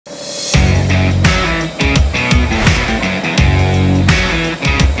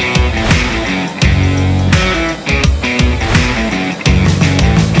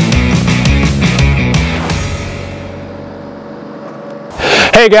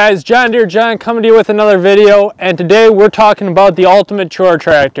Hey guys, John Deere John coming to you with another video, and today we're talking about the ultimate chore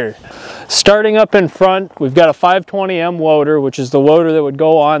tractor. Starting up in front, we've got a 520M loader, which is the loader that would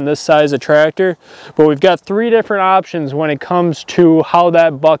go on this size of tractor, but we've got three different options when it comes to how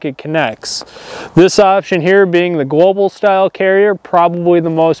that bucket connects. This option here being the global style carrier, probably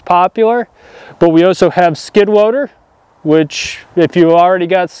the most popular, but we also have skid loader, which if you already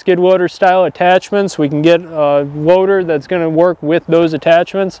got skid loader style attachments, we can get a loader that's going to work with those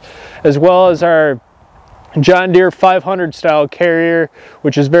attachments, as well as our John Deere 500 style carrier,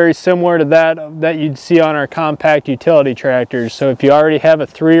 which is very similar to that you'd see on our compact utility tractors. So if you already have a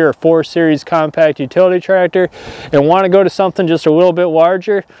 3 or 4 series compact utility tractor and want to go to something just a little bit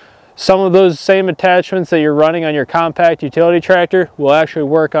larger, some of those same attachments that you're running on your compact utility tractor will actually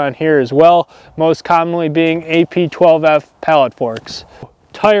work on here as well, most commonly being AP12F pallet forks.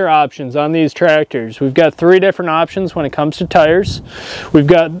 Tire options on these tractors. We've got 3 different options when it comes to tires. We've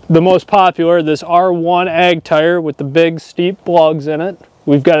got the most popular, this R1 ag tire with the big steep lugs in it.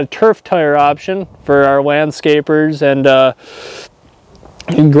 We've got a turf tire option for our landscapers and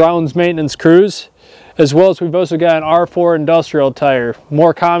grounds maintenance crews, as well as we've also got an R4 industrial tire,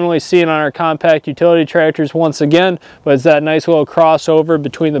 more commonly seen on our compact utility tractors once again, but it's that nice little crossover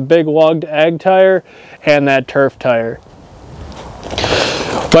between the big lugged ag tire and that turf tire.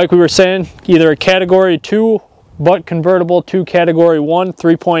 Like we were saying, either a category 2 but convertible to category 1,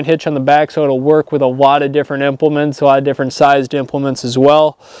 3-point hitch on the back, so it'll work with a lot of different implements, a lot of different sized implements as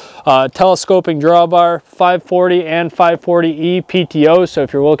well. Telescoping drawbar, 540 and 540E PTO, so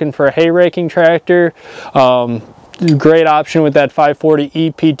if you're looking for a hay raking tractor, great option with that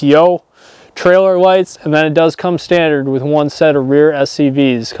 540E PTO. Trailer lights, and then it does come standard with 1 set of rear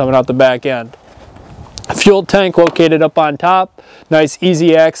SCVs coming out the back end. Fuel tank located up on top, nice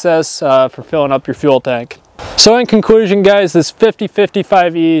easy access for filling up your fuel tank. So in conclusion guys, this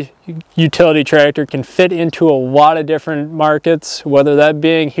 5055E utility tractor can fit into a lot of different markets, whether that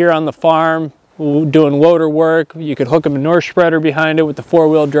being here on the farm, doing loader work. You could hook a manure spreader behind it with the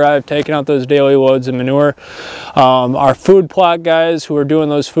 4-wheel drive, taking out those daily loads of manure. Our food plot guys who are doing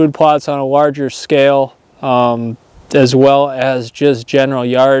those food plots on a larger scale, as well as just general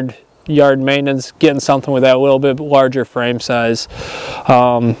yard maintenance, getting something with that little bit larger frame size.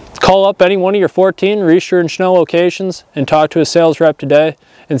 Call up any one of your 14 Riesterer Schnell locations and talk to a sales rep today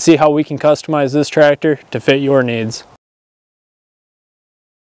and see how we can customize this tractor to fit your needs.